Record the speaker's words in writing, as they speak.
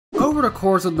Over the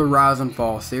course of the Rise and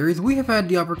Fall series, we have had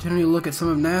the opportunity to look at some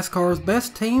of NASCAR's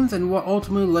best teams and what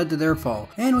ultimately led to their fall,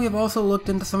 and we have also looked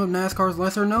into some of NASCAR's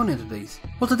lesser known entities.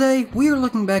 Well, today, we are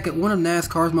looking back at one of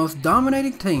NASCAR's most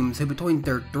dominating teams who between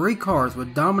their 3 cars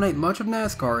would dominate much of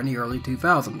NASCAR in the early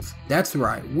 2000s. That's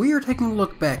right, we are taking a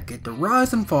look back at the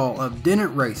rise and fall of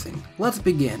Dennit Racing. Let's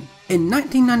begin. In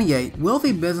 1998,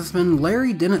 wealthy businessman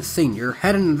Larry Dennit Sr.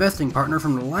 had an investing partner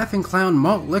from the Laughing Clown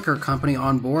Malt Liquor Company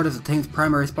on board as the team's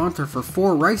primary sponsor for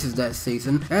 4 races that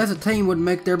season, as the team would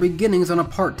make their beginnings on a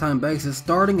part-time basis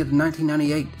starting at the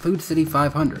 1998 Food City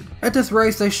 500. At this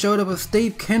race, they showed up with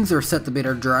Steve Kinzer set to be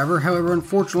their driver, however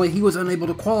unfortunately he was unable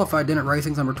to qualify Dennit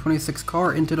Racing's number 26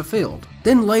 car into the field.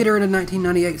 Then later in the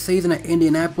 1998 season at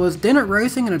Indianapolis, Dennit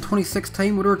Racing and the 26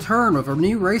 team would return with a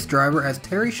new race driver as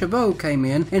Terry Chavot came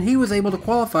in, and he was able to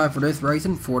qualify for this race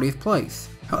in 40th place.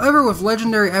 However, with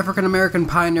legendary African-American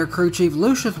pioneer crew chief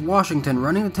Lucius Washington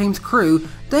running the team's crew,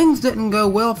 things didn't go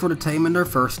well for the team in their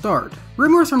first start.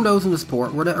 Rumors from those in the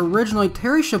sport were that originally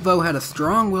Terry Chavot had a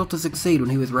strong will to succeed when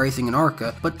he was racing in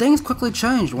ARCA, but things quickly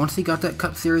changed once he got that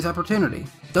Cup Series opportunity.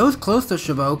 Those close to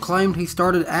Chavot claimed he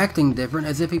started acting different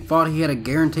as if he thought he had a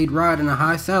guaranteed ride and a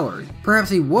high salary. Perhaps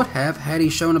he would have had he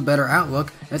shown a better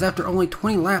outlook, as after only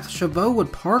 20 laps Chavot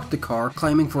would park the car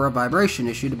claiming for a vibration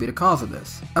issue to be the cause of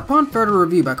this. Upon further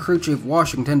review by crew chief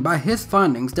Washington, by his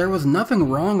findings there was nothing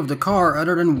wrong with the car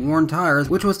other than worn tires,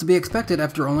 which was to be expected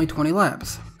after only 20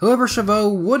 laps. However,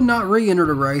 Chavot would not re-enter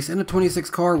the race, and the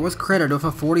 26 car was credited with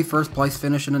a 41st place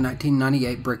finish in the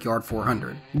 1998 Brickyard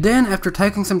 400. Then, after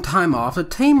taking some time off, the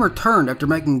team returned after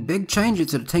making big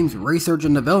changes to the team's research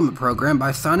and development program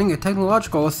by signing a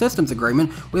technological assistance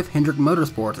agreement with Hendrick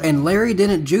Motorsports, and Larry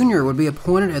Dennit Jr. would be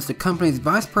appointed as the company's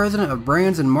vice president of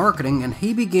brands and marketing, and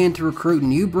he began to recruit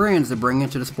new brands to bring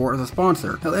into the sport as a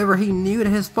sponsor. However, he knew that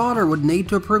his father would need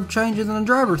to approve changes in the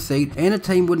driver's seat, and the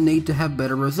team would need to have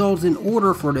better results in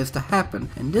order for this to happen,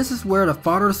 and this is where the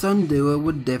father-son duo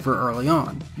would differ early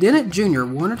on. Dennit Jr.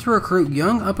 wanted to recruit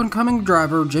young up-and-coming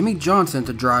driver Jimmy Johnson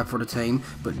to drive for the team,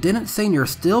 but Dennit Sr.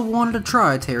 still wanted to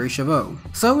try Terry Chavot.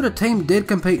 So the team did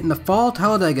compete in the Fall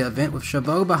Talladega event with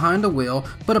Chavot behind the wheel,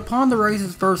 but upon the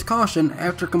race's first caution,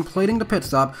 after completing the pit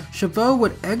stop, Chavot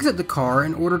would exit the car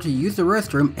in order to use the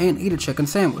restroom and eat a chicken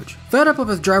sandwich. Fed up with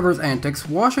his driver's antics,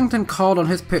 Washington called on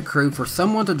his pit crew for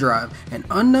someone to drive, and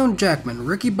unknown jackman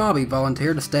Ricky Bobby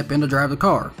volunteered to step in to drive the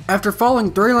car. After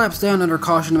falling 3 laps down under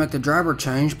caution to make the driver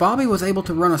change, Bobby was able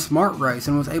to run a smart race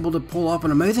and was able to pull off an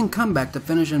amazing comeback to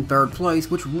finish in 3rd place,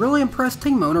 which really impressed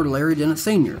team owner Larry Dennit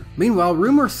Sr. Meanwhile,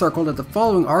 rumors circled that the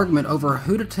following argument over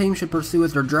who the team should pursue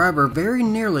as their driver very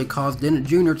nearly caused Dennit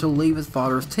Jr. to leave his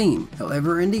father's team.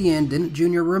 However, in the end, Dennit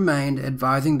Jr. remained,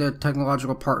 advising the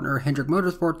technological partner Hendrick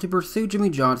Motorsports to pursue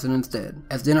Jimmy Johnson instead.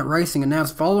 As Dennit Racing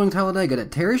announced following Talladega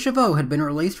that Terry Chavot had been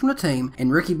released from the team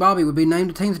and Ricky Bobby would be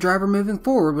named the team's driver moving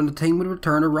forward when the team would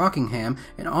return to Rockingham,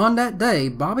 and on that day,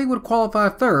 Bobby would qualify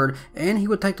 3rd, and he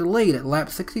would take the lead at lap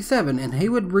 67, and he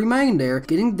would remain there,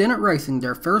 getting Dennit Racing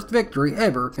their first victory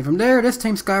ever, and from there, this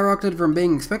team skyrocketed from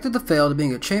being expected to fail to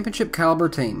being a championship caliber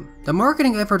team. The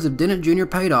marketing efforts of Dennit Jr.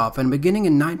 paid off, and beginning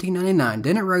in 1999,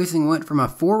 Dennit Racing went from a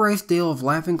 4-race deal of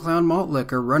Laughing Clown Malt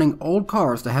Liquor running old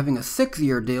cars to having a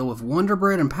 6-year deal with Wonder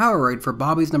Bread and Powerade for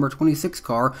Bobby's number 26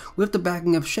 car with the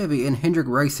backing of Chevy and Hendrick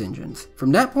race engines.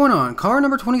 From that point on, car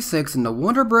number 26 and the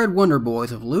Wonder Bread Wonder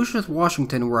Boys of Lucius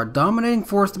Washington were a dominating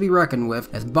force to be reckoned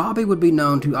with, as Bobby would be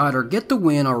known to either get the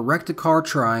win or wreck the car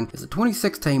trying, as the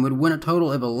 26 team would win a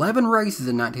total of 11 races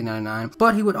in 1999,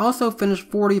 but he would also finish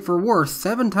 40 for worse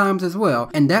 7 times as well,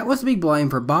 and that was to be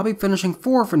blamed for Bobby finishing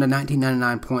 4th in the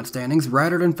 1999 point standings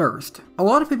rather than 1st. A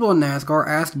lot of people in NASCAR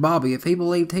asked Bobby if he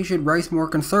believed he should race more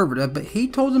conservative, but he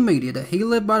told the media that he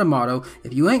lived by the motto,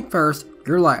 if you ain't first,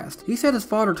 you're last. He said his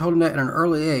father told him that at an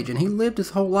early age, and he lived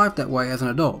his whole life that way as an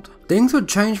adult. Things would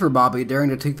change for Bobby during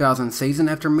the 2000 season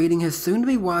after meeting his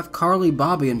soon-to-be wife Carly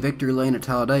Bobby in Victory Lane at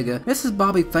Talladega. Mrs.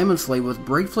 Bobby famously was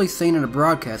briefly seen in a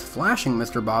broadcast flashing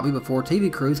Mr. Bobby before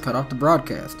TV crews cut off the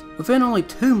broadcast. Within only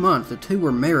 2 months, the two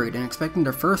were married and expecting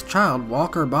their first child,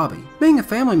 Walker Bobby. Being a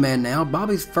family man now,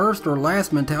 Bobby's first or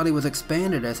last mentality was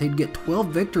expanded as he'd get 12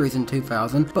 victories in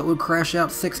 2000, but would crash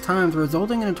out 6 times,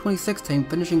 resulting in a 2016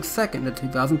 finishing 2nd in the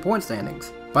 2000 point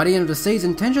standings. By the end of the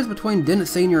season, tensions between Dennit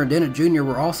Sr. and Dennit Jr.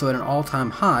 were also at an all-time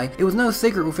high. It was no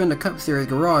secret within the Cup Series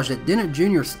garage that Dennit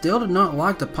Jr. still did not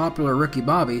like the popular Ricky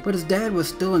Bobby, but his dad was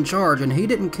still in charge and he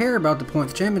didn't care about the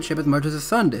points championship as much as his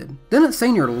son did. Dennit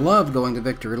Sr. loved going to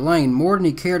victory lane more than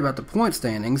he cared about the point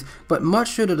standings, but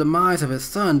much to the demise of his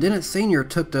son, Dennit Sr.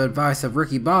 took the advice of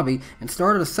Ricky Bobby and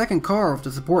started a second car with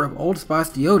the support of Old Spice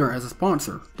deodorant as a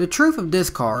sponsor. The truth of this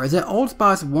car is that Old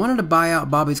Spice wanted to buy out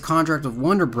Bobby's contract with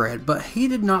Wonder Bread, but he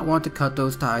did not want to cut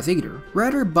those ties either.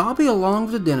 Rather, Bobby along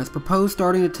with the Dennits proposed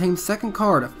starting the team's second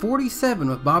car at 47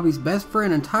 with Bobby's best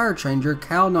friend and tire changer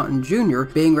Cal Naughton Jr.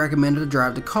 being recommended to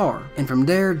drive the car. And from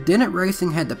there, Dennit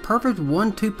Racing had the perfect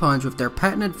 1-2 punch with their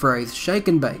patented phrase, shake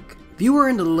and bake. If you were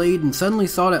in the lead and suddenly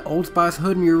saw that Old Spice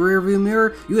hood in your rearview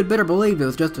mirror, you had better believe it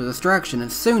was just a distraction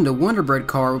and soon the Wonder Bread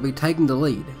car would be taking the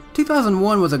lead.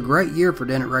 2001 was a great year for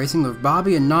Dennit Racing, with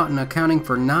Bobby and Naughton accounting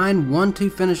for 9 1-2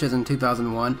 finishes in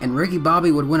 2001, and Ricky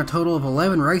Bobby would win a total of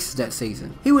 11 races that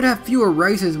season. He would have fewer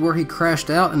races where he crashed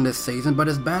out in this season, but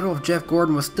his battle with Jeff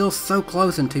Gordon was still so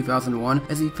close in 2001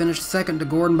 as he finished second to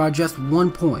Gordon by just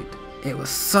 1 point. It was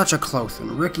such a close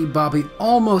one. Ricky Bobby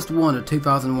almost won the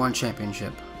 2001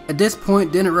 championship. At this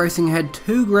point, Dennit Racing had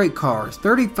 2 great cars,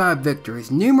 35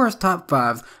 victories, numerous top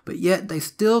 5s, but yet they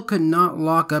still could not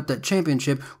lock up that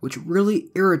championship, which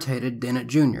really irritated Dennit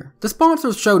Jr. The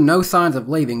sponsors showed no signs of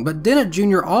leaving, but Dennit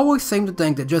Jr. always seemed to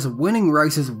think that just winning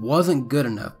races wasn't good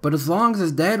enough, but as long as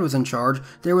his dad was in charge,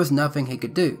 there was nothing he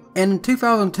could do. And in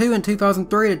 2002 and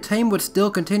 2003, the team would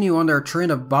still continue on their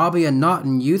trend of Bobby and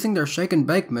Naughton using their shake and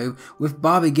bake move, with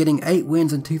Bobby getting 8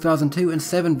 wins in 2002 and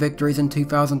 7 victories in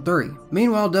 2003.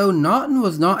 Meanwhile, though Naughton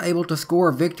was not able to score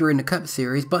a victory in the Cup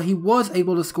Series, but he was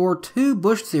able to score 2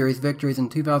 Busch Series victories in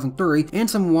 2003 and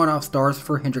some one-off stars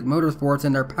for Hendrick Motorsports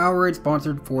in their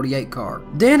Powerade-sponsored 48 car.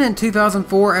 Then in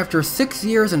 2004, after 6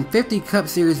 years and 50 Cup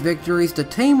Series victories, the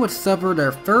team would suffer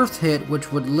their first hit,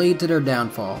 which would lead to their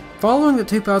downfall. Following the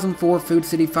 2004 Food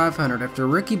City 500, after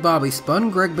Ricky Bobby spun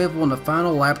Greg Biffle in the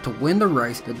final lap to win the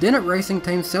race, the Dennit Racing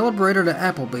team celebrated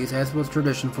at Applebee's as was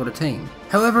tradition for the team.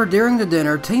 However, during the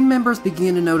dinner, team members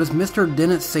began to notice Mr.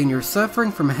 Dennit Sr.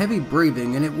 suffering from heavy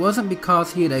breathing, and it wasn't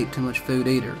because he had ate too much food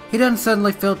either. He then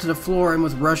suddenly fell to the floor and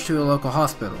was rushed to a local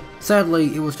hospital.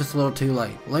 Sadly, it was just a little too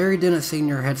late. Larry Dennit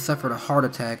Sr. had suffered a heart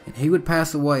attack, and he would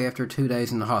pass away after 2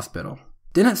 days in the hospital.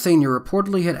 Dennit Sr.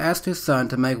 reportedly had asked his son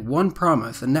to make one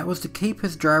promise, and that was to keep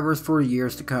his drivers for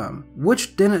years to come,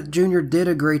 which Dennit Jr. did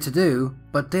agree to do,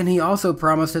 but then he also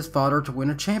promised his father to win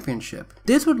a championship.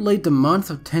 This would lead to months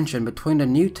of tension between the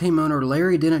new team owner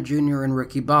Larry Dennit Jr. and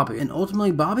Ricky Bobby, and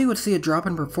ultimately Bobby would see a drop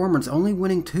in performance, only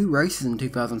winning 2 races in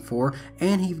 2004,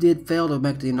 and he did fail to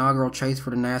make the inaugural chase for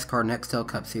the NASCAR Nextel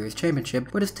Cup Series championship,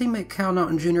 but his teammate Cal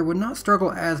Naughton Jr. would not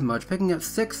struggle as much, picking up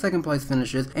 6 second-place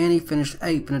finishes, and he finished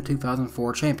 8th in the 2004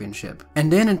 championship.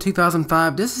 And then in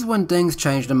 2005, this is when things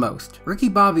changed the most. Ricky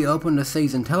Bobby opened the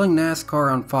season telling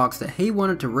NASCAR on Fox that he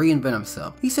wanted to reinvent himself.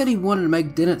 He said he wanted to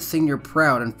make Dennit Sr.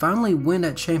 proud and finally win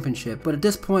that championship, but at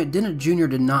this point Dennit Jr.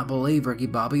 did not believe Ricky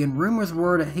Bobby, and rumors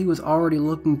were that he was already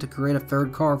looking to create a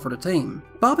third car for the team.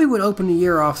 Bobby would open the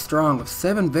year off strong with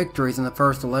 7 victories in the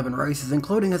first 11 races,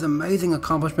 including his amazing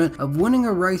accomplishment of winning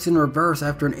a race in reverse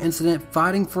after an incident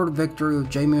fighting for the victory with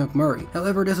Jamie McMurray.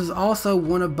 However, this was also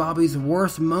one of Bobby's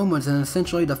worst moments and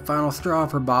essentially the final straw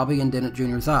for Bobby in Dennit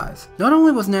Jr.'s eyes. Not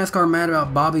only was NASCAR mad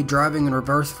about Bobby driving in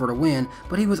reverse for the win,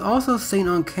 but he was also seen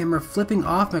on camera flipping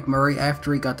off McMurray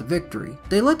after he got the victory.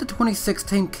 They let the 26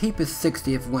 team keep his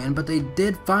 60th win, but they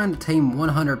did fine the team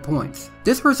 100 points.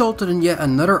 This resulted in yet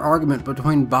another argument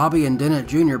between Bobby and Dennit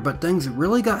Jr., but things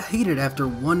really got heated after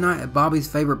one night at Bobby's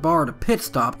favorite bar, the Pit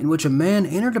Stop, in which a man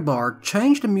entered the bar,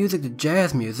 changed the music to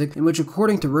jazz music, in which,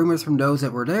 according to rumors from those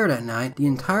that were there that night, the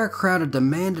entire crowd had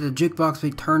demanded the jukebox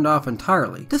be turned off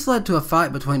entirely. This led to a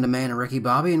fight between the man and Ricky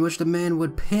Bobby, in which the man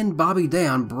would pin Bobby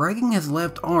down, breaking his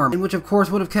left arm, in which of course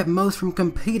would have kept most from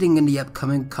competing in the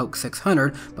upcoming Coke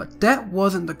 600, but that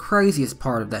wasn't the craziest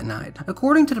part of that night.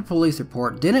 According to the police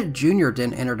report, Dennit Jr.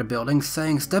 then entered the building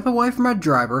saying "step away from my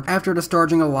driver" after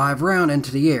discharging a live round into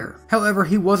the air. However,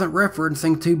 he wasn't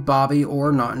referencing to Bobby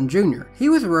or Naughton Jr. He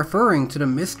was referring to the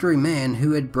mystery man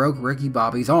who had broke Ricky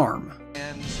Bobby's arm.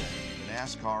 And in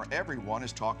NASCAR, everyone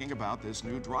is talking about this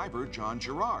new driver, John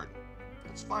Girard.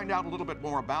 Let's find out a little bit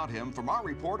more about him from our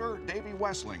reporter, Davey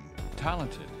Wessling.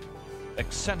 Talented,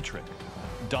 eccentric,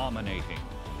 dominating.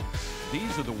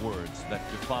 These are the words that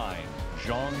define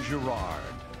Jean Girard.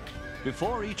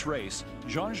 Before each race,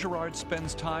 Jean Girard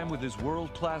spends time with his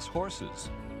world-class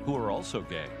horses, who are also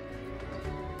gay.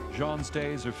 Jean's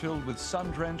days are filled with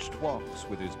sun-drenched walks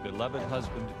with his beloved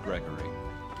husband, Gregory.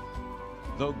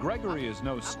 Though Gregory is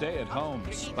no stay-at-home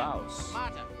spouse,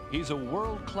 he's a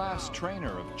world-class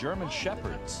trainer of German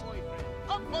Shepherds.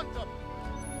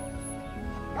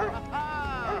 Very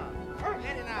nice. Very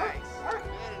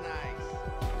nice.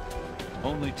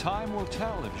 Only time will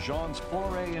tell if Jean's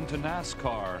foray into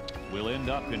NASCAR will end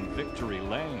up in victory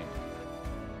lane.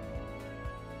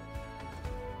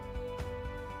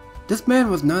 This man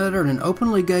was none other than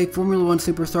openly gay Formula One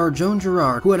superstar Jean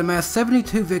Girard, who had amassed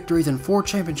 72 victories and 4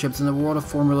 championships in the world of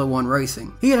Formula One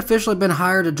racing. He had officially been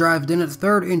hired to drive Dennit's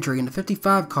third entry in the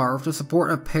 55 car with the support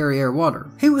of Perrier Water.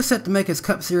 He was set to make his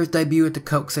Cup Series debut at the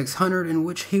Coke 600, in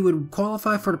which he would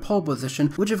qualify for the pole position,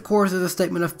 which of course is a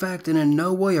statement of fact and in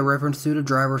no way a reference to the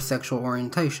driver's sexual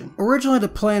orientation. Originally the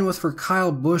plan was for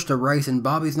Kyle Busch to race in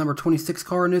Bobby's number 26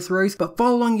 car in this race, but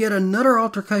following yet another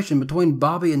altercation between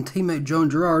Bobby and teammate Jean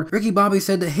Girard, Ricky Bobby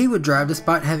said that he would drive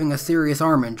despite having a serious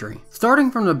arm injury.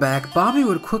 Starting from the back, Bobby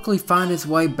would quickly find his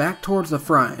way back towards the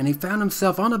front, and he found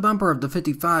himself on the bumper of the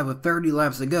 55 with 30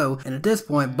 laps to go, and at this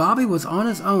point Bobby was on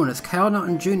his own as Cal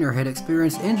Naughton Jr. had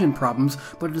experienced engine problems,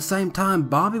 but at the same time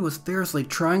Bobby was fiercely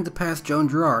trying to pass Jean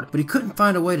Girard, but he couldn't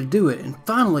find a way to do it, and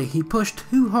finally he pushed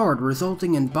too hard,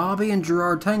 resulting in Bobby and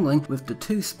Girard tangling, with the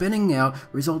two spinning out,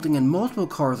 resulting in multiple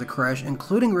cars to crash,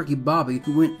 including Ricky Bobby,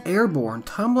 who went airborne,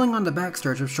 tumbling on the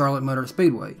backstretch of Charlotte Motor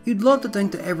Speedway. You'd love to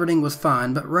think that everything was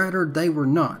fine, but rather they were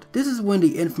not. This is when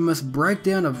the infamous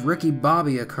breakdown of Ricky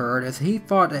Bobby occurred, as he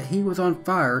thought that he was on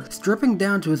fire, stripping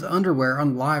down to his underwear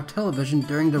on live television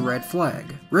during the red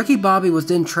flag. Ricky Bobby was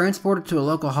then transported to a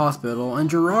local hospital, and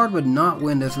Girard would not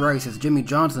win this race as Jimmy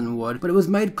Johnson would, but it was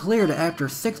made clear that after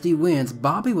 60 wins,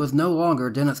 Bobby was no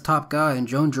longer Dennit's top guy and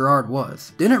Jean Girard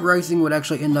was. Dennit Racing would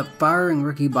actually end up firing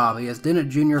Ricky Bobby, as Dennit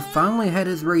Jr. finally had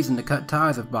his reason to cut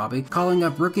ties with Bobby, calling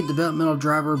up rookie developmental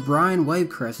driver Brian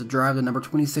Wavecrest to drive the number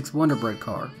 26 Wonderbread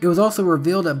car. It was also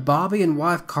revealed that Bobby and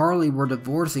wife Carly were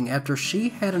divorcing after she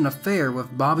had an affair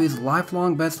with Bobby's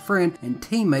lifelong best friend and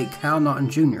teammate Cal Naughton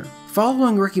Jr.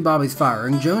 Following Ricky Bobby's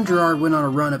firing, Jean Girard went on a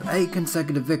run of 8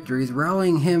 consecutive victories,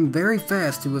 rallying him very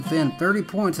fast to within 30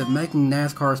 points of making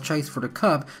NASCAR's chase for the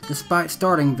Cup, despite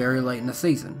starting very late in the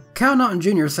season. Cal Naughton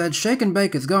Jr. said shake and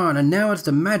bake is gone and now it's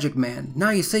the Magic Man, now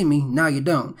you see me, now you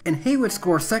don't, and he would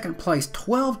score second place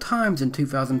 12 times in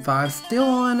 2005,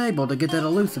 still unable to get that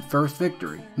elusive first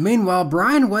victory. Meanwhile,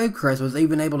 Brian Wavecrest was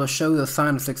even able to show the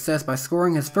sign of success by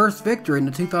scoring his first victory in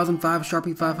the 2005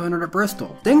 Sharpie 500 at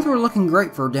Bristol. Things were looking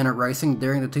great for Dennit Racing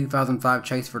during the 2005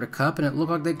 chase for the Cup, and it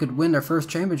looked like they could win their first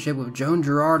championship with Jean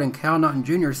Girard and Cal Naughton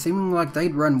Jr. seeming like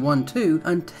they'd run 1-2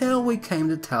 until we came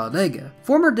to Talladega.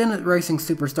 Former Dennit Racing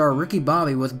superstar Ricky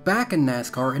Bobby was back in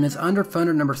NASCAR in his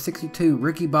underfunded number 62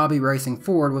 Ricky Bobby Racing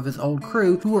Ford with his old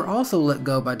crew, who were also let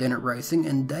go by Dennit Racing,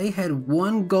 and they had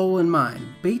one goal in mind: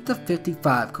 beat the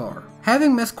 55 car.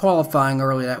 Having missed qualifying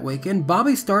early that weekend,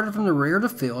 Bobby started from the rear of the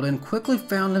field and quickly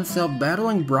found himself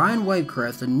battling Brian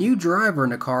Wavecrest, a new driver in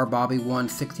the car Bobby won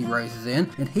 60 races in,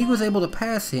 and he was able to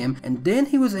pass him, and then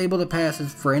he was able to pass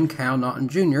his friend Cal Naughton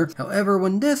Jr. However,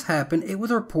 when this happened, it was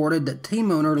reported that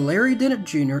team owner Larry Dennit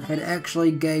Jr. had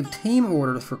actually gave team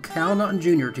orders for Cal Naughton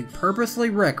Jr. to purposely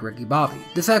wreck Ricky Bobby.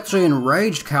 This actually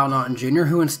enraged Cal Naughton Jr.,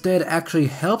 who instead actually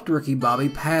helped Ricky Bobby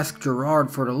pass Girard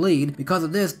for the lead. Because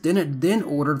of this, Dennit then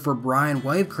ordered for Brian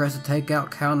Wavecrest to take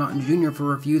out Cal Naughton Jr. for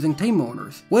refusing team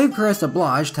orders. Wavecrest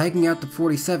obliged, taking out the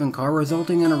 47 car,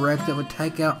 resulting in a wreck that would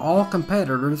take out all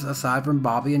competitors aside from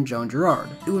Bobby and Jean Girard.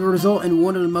 It would result in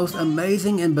one of the most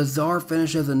amazing and bizarre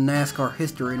finishes in NASCAR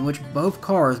history, in which both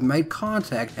cars made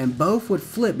contact and both would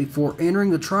flip before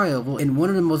entering the tri-oval in one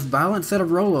of the most violent set of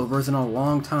rollovers in a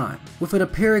long time. With it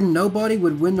appearing nobody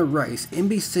would win the race,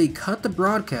 NBC cut the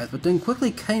broadcast, but then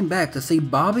quickly came back to see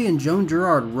Bobby and Jean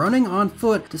Girard running on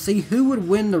foot to see who would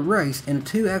win the race, and the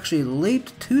two actually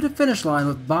leaped to the finish line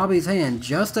with Bobby's hand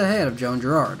just ahead of Jean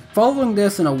Girard. Following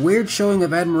this, in a weird showing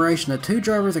of admiration, the two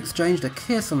drivers exchanged a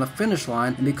kiss on the finish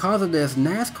line, and because of this,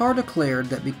 NASCAR declared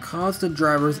that because the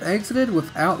drivers exited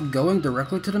without going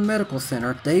directly to the medical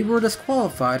center, they were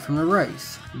disqualified from the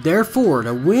race. Therefore,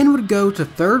 the win would go to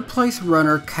third place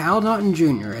runner Cal Naughton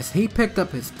Jr. as he picked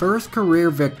up his first career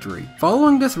victory.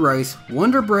 Following this race,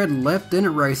 Wonderbread left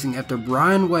Dennit Racing after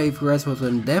Brian Wavecrest was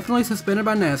indefinitely suspended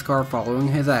by NASCAR following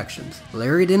his actions.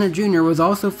 Larry Dennit Jr. was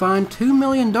also fined $2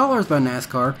 million by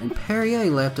NASCAR, and Perrier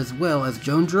left as well as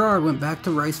Jean Girard went back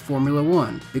to race Formula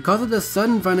One. Because of this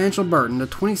sudden financial burden, the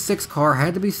 26 car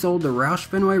had to be sold to Roush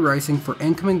Fenway Racing for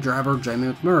incoming driver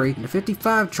Jamie McMurray, and the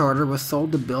 55 charter was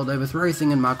sold to Bill Davis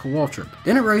Racing and Michael Waltrip.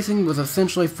 Dennit Racing was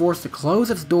essentially forced to close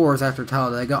its doors after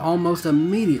Talladega almost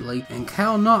immediately, and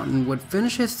Cal Naughton would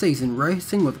finish his season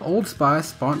racing with Old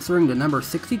Spice, sponsoring the number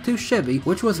 62 Chevy,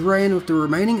 which was ran with the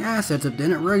remaining assets of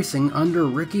Dennit Racing under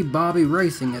Ricky Bobby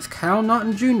Racing, as Cal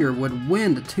Naughton Jr. would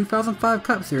win the 2005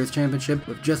 Cup Series championship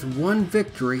with just one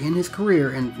victory in his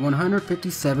career in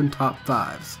 157 top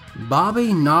 5s.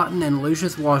 Bobby, Naughton, and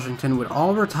Lucius Washington would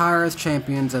all retire as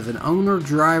champions as an owner,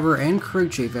 driver, and crew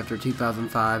chief after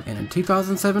 2005, and in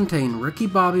 2017, Ricky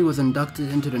Bobby was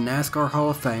inducted into the NASCAR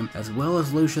Hall of Fame, as well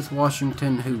as Lucius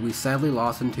Washington, who we sadly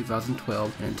lost in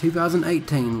 2012, and in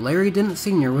 2018, Larry Dennit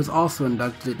Sr. was also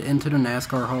inducted into the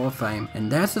NASCAR Hall of Fame,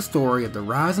 and that's the story of the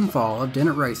rise and fall of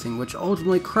Dennit Racing, which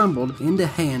ultimately crumbled in the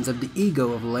hands of the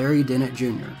ego of Larry Dennit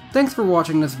Jr. Thanks for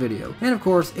watching this video, and of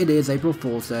course, it is April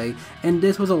Fool's Day, and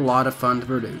this was a lot of fun to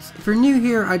produce. If you're new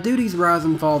here, I do these rise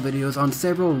and fall videos on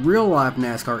several real-life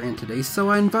NASCAR entities, so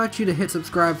I invite you to hit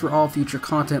subscribe for all future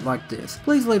content like this.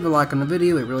 Please leave a like on the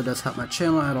video, it really does help my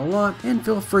channel out a lot, and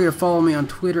feel free to follow me on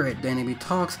Twitter at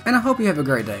DannyBTalks, and I hope you have a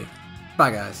great day.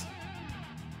 Bye guys.